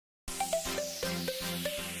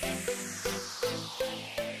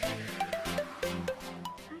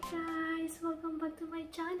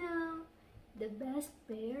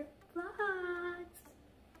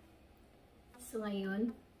So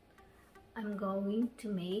ngayon, I'm going to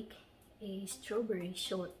make a strawberry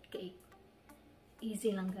shortcake.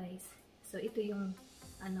 Easy lang guys. So ito yung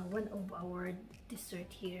one of our dessert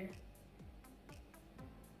here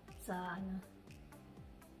sa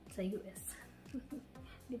sa US.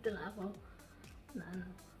 Dito lang ako na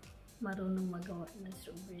marunong magawa ng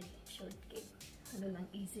strawberry shortcake. Lang,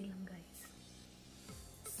 easy lang guys.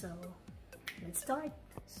 So let's start.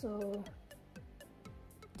 So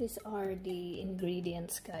these are the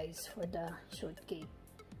ingredients guys for the shortcake.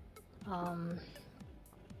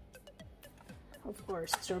 Of course,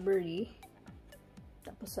 strawberry,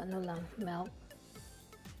 tapos lang, milk,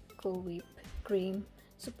 Cool Whip, cream.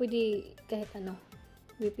 So pwede kahit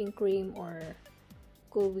whipping cream or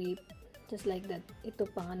Cool Whip, just like that. Ito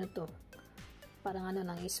pang to, parang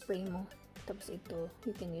lang i-spray mo. Tapos ito,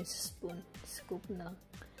 you can use spoon, scoop na lang.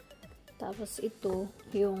 Tapos ito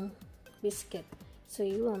yung biscuit. So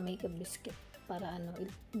you will make a biscuit para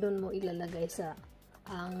doon mo ilalagay sa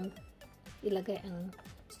ilagay ang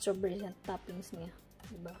strawberry na toppings niya,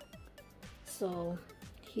 diba? So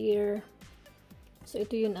here, so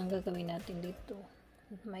ito yun ang gagawin natin dito.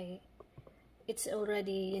 It's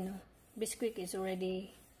already, biscuit is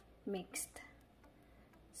already mixed.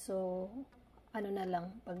 So na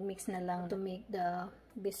lang, pag mix na lang to make the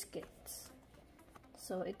biscuits.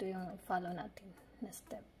 So ito yung follow natin na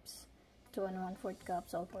steps. 2 and 1/4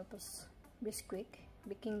 cups all-purpose biscuit,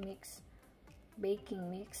 baking mix,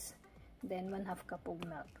 then 1/2 cup of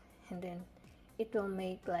milk, and then it will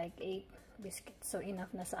make like 8 biscuits. So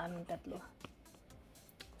enough na sa aming tatlo.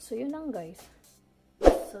 So yun lang guys.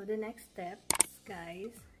 So the next steps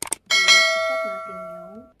guys is ikat natin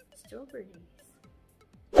yung strawberries.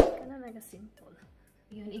 Kana na simple.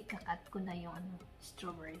 Yun, ikakat ko na yung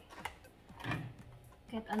strawberry.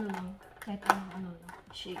 Kahit lang,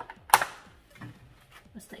 shape.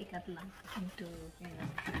 Basta ikat lang into,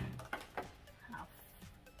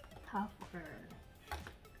 half or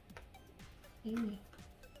any,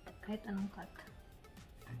 kahit anong cut.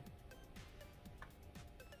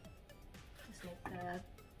 Just like that.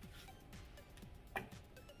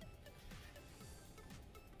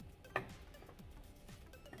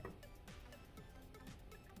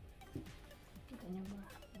 Kita niyo ba?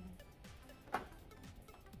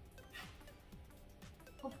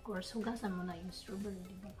 Of course, hugasan mo na yung strawberry,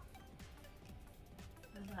 diba?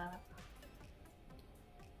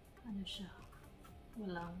 Para siya,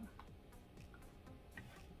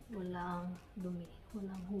 walang dumi,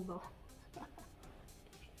 walang hugaw.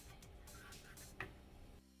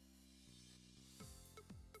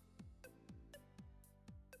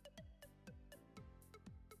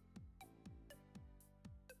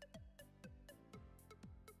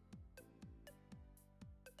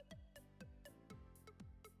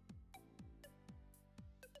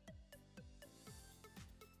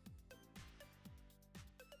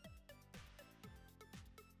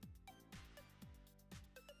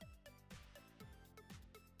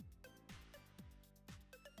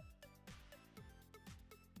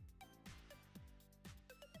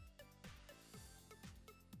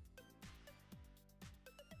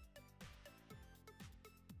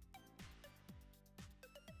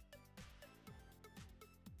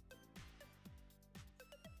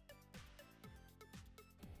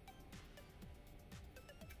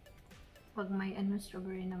 Pag may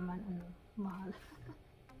strawberry naman, mahal.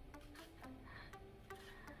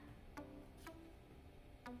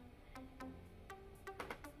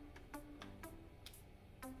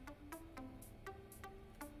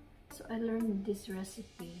 So I learned this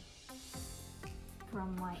recipe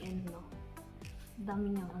from my in-law.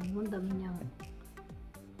 Dami niyang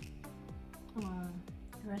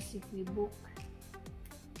recipe book.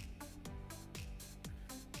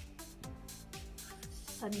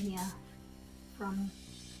 Sabi niya from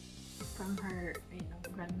her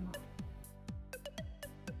grandma.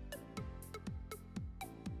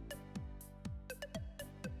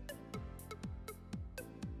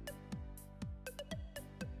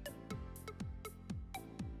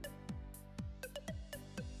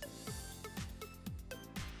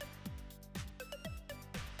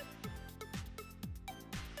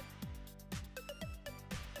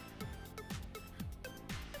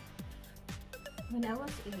 When I was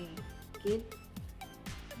a kid,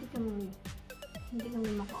 hindi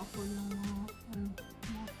kami maka-afford ng mga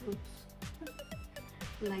fruits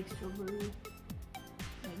like strawberry,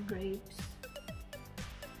 like grapes,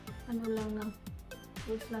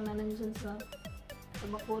 fruits lang na nandyan sa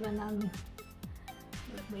bakuran namin,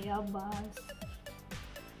 like bayabas,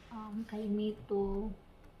 kaimito,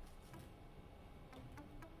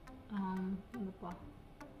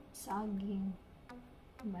 saging.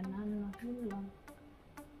 banana, yun lang.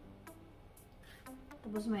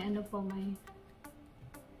 Tapos may ano po, may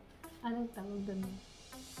anong tawag doon?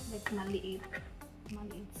 Like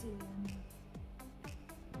maliit sila.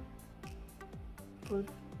 Fruit,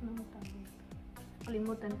 anong tawag?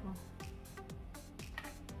 Kalimutan ko.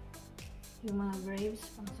 Yung mga grapes,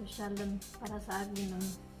 pang sosyalan, para sa akin nun,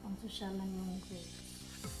 pang sosyalan yung grapes.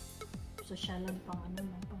 Sosyalan pang ano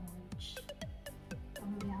lang, pang rich. Pang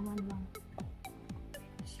mayaman lang.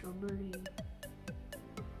 Strawberry.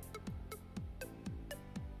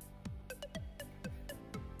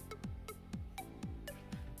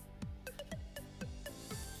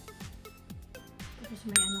 Tapos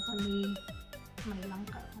may ano kami, may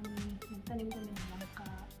langka kami. Nagtanim kami ng langka.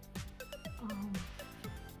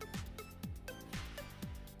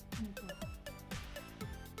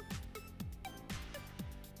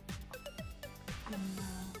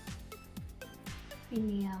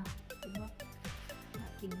 Pinya, diba?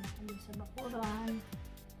 Pinya kami sa bakuran.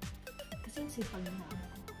 Kasi sipag na ano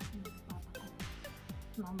ko, yung papa ko,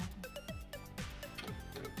 mama ko.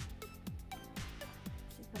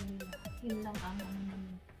 Sipag nila. Yun lang ang ano ng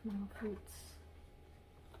mga fruits.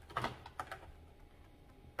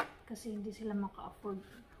 Kasi hindi sila maka-afford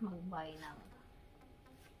mag-buy ng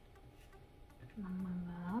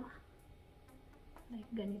mga like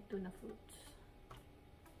ganito na fruits.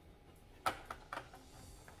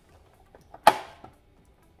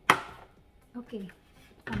 Okay,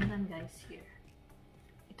 I'm done guys here.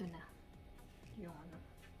 Ito na. Yung ano.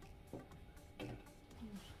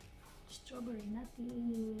 Yung strawberry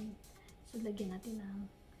natin. So, lagyan natin ng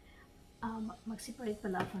mag-separate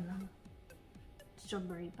pala ako ng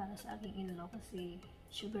strawberry para sa aking in-law kasi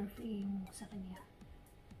sugar free yung sa kanya.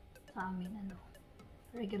 Sa amin, ano,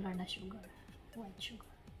 regular na sugar. White sugar.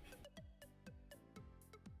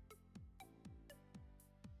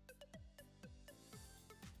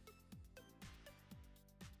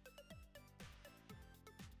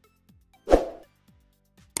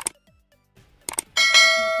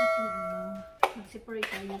 Mag-separate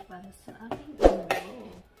tayo para sa aking in-law.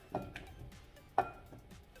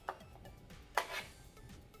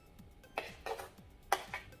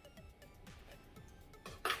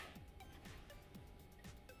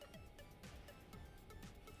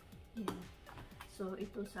 Yan. So,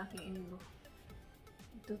 ito sa aking in-law.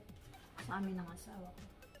 Ito sa amin ng asawa ko.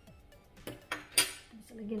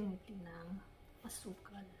 Tapos, lagyan natin ng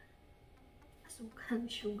asukal. Asukal,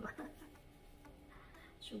 sugar.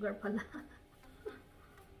 Sugar pala.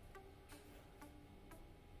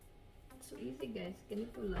 So easy guys,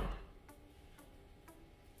 ganito lang.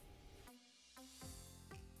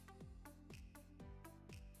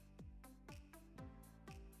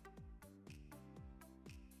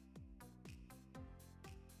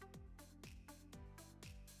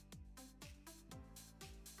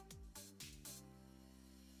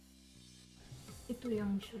 Ito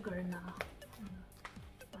yung sugar na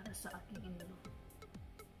para sa aking in-law.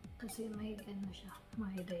 Kasi may ano siya,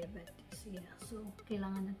 may diabetes siya. So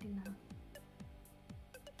kailangan natin na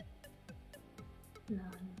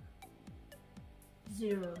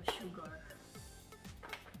zero sugar.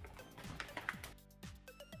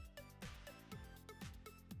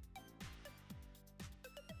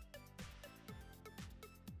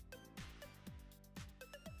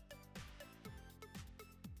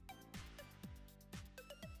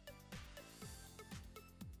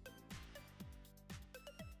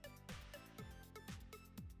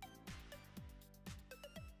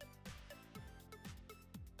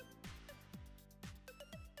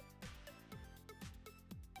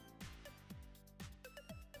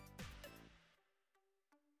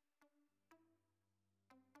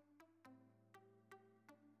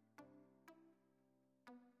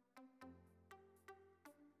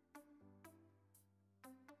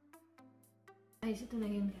 Guys, ito na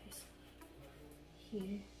yun guys.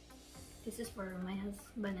 Here. This is for my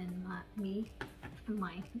husband and me.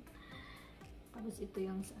 Mine. Tapos ito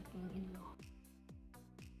yung sa aking in-law.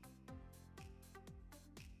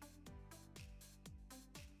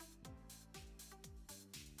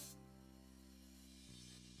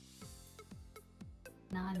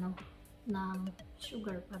 Na ano, ng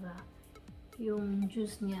sugar para yung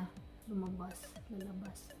juice niya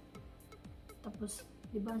lalabas. Tapos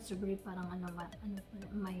diba ang strawberry parang ano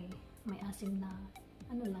may asim na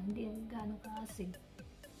ano lang, hindi gaano ka-asim.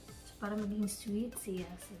 So, para maging sweet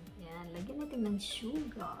siya. So, yan, lagyan natin ng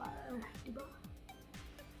sugar, diba?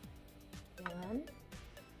 Yan.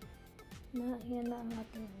 Yan na ang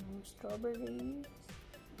ating strawberries.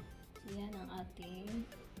 So, yan ang ating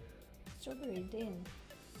strawberry din.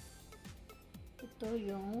 Ito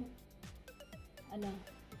yung ano,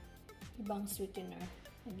 ibang sweetener.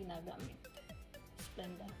 na ginagamit.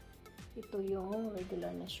 Splenda. Ito yung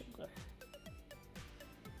regular na sugar.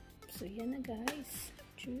 So, yan na guys.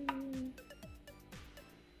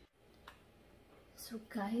 So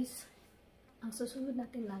guys, ang susunod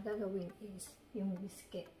natin na gagawin is yung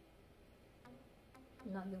biscuit.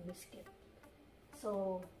 Yung biscuit.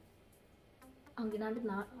 So, ang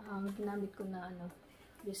ginamit ko na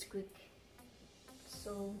biscuit.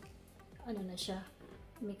 So, ano na siya,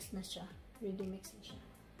 mix na siya, ready mix na siya.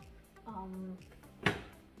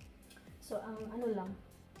 So, ang lang,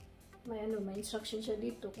 may instruction siya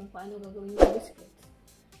dito kung paano gagawin yung biscuits.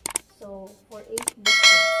 So, for 8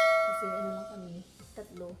 biscuits, kasi lang kami,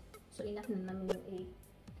 3. So, enough na namin yung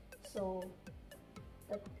 8. So,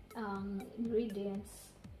 that,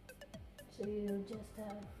 ingredients, so you just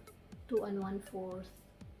have 2 1/4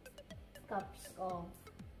 cups of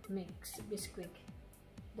mixed biscuit.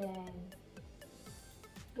 Then,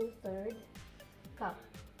 2/3 cup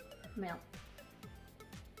milk.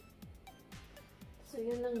 So,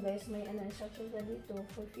 yun lang guys. May instruction ka dito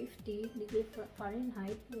for 50 degree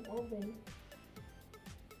Fahrenheit yung oven.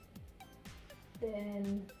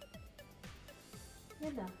 Then,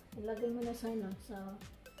 yun na. Ilagay mo na sa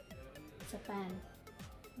pan.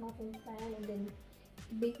 Muffin pan. And then,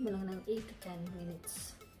 bake mo lang ng 8 to 10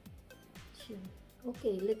 minutes. Sure.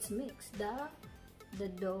 Okay, let's mix the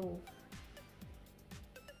dough.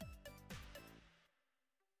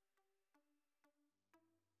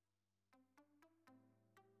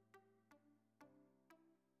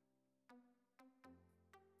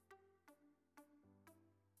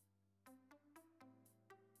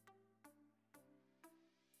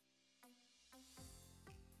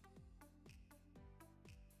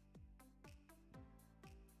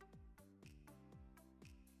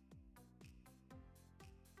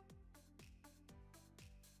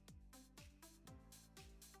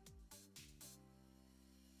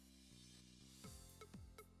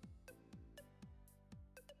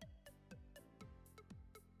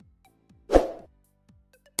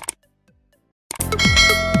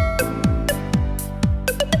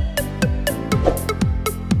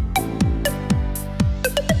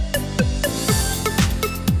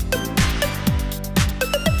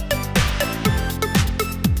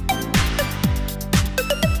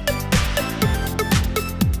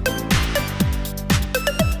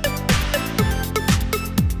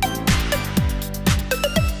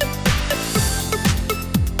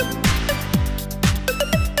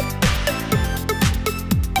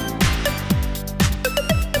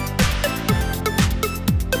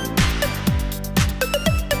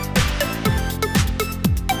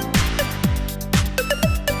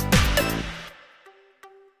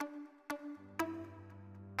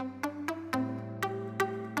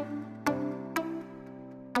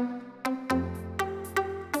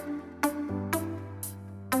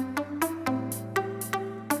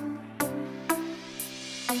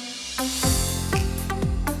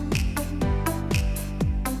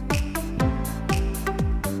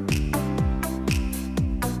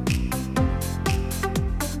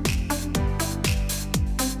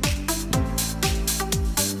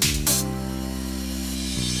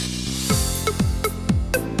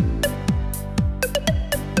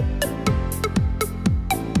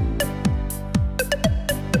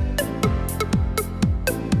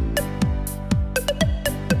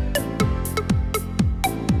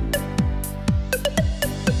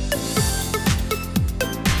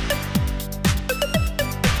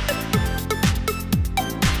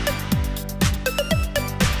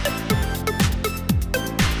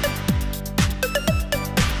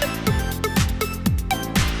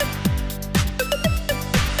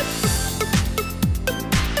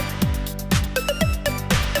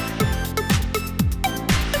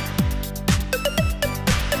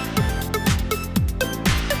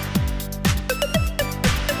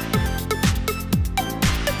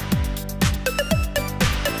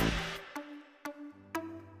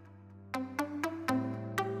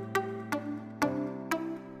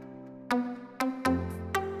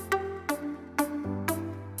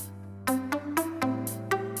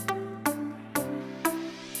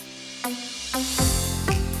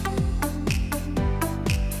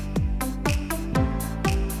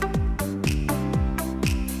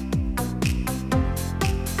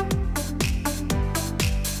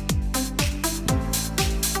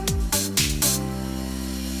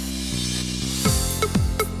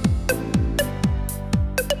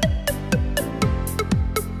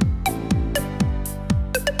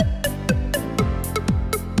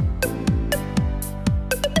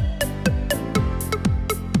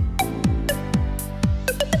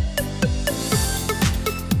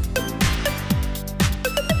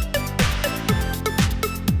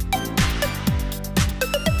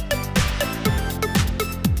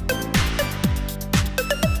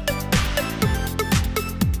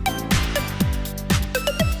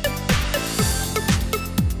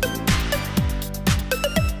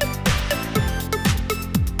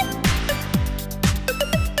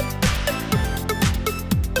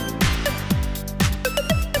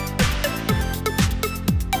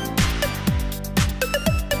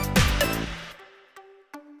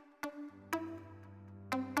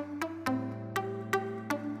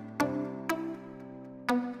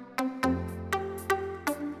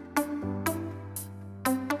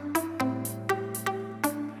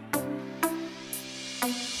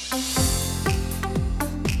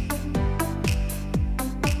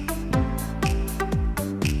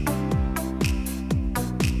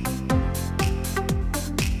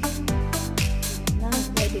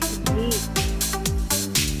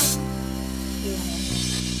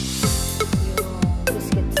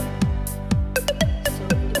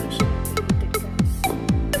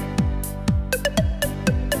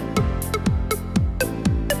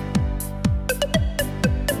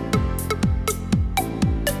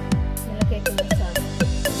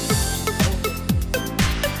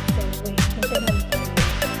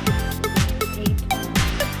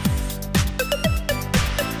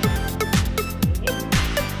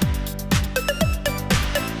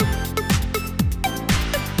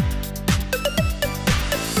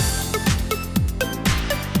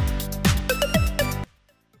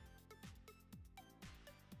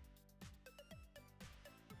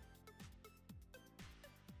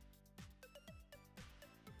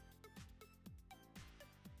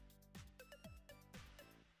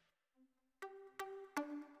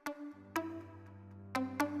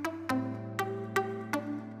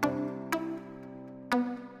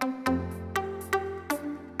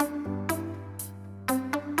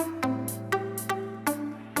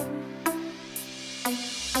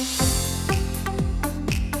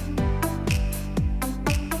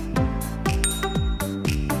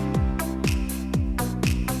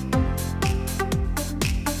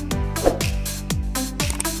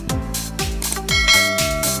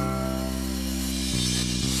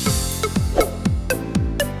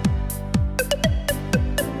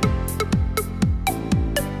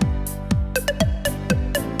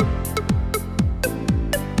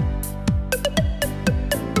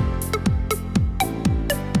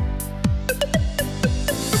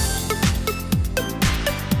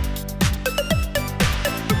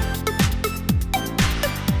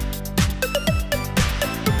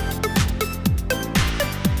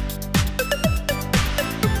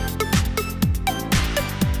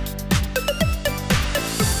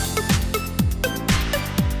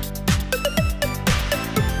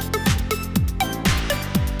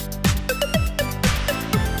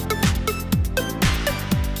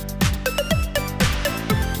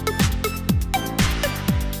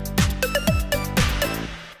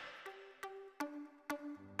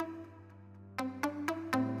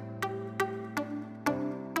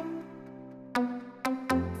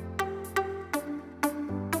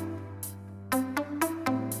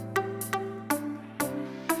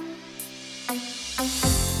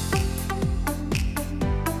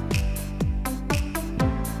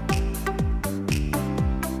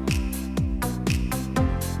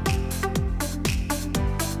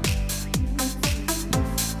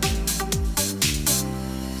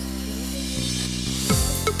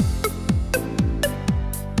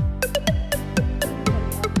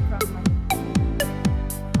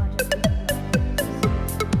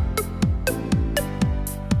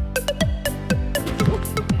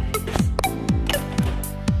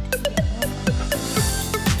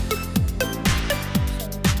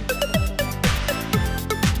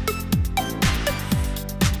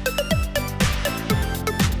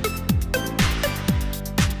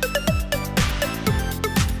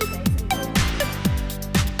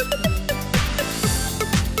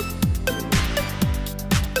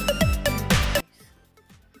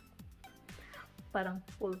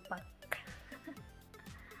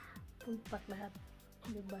 full pack lahat,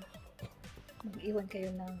 diba? Mag-iwan kayo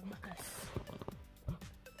ng bakas.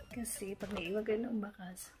 Kasi pag naiwan kayo ng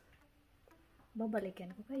bakas,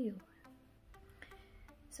 babalikan ko kayo.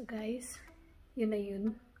 So guys, yun na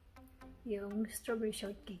yun, yung strawberry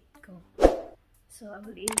shortcake ko. So I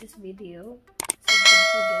will end this video. So don't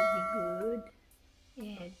forget, be good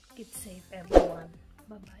and keep safe everyone.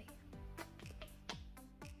 Bye bye.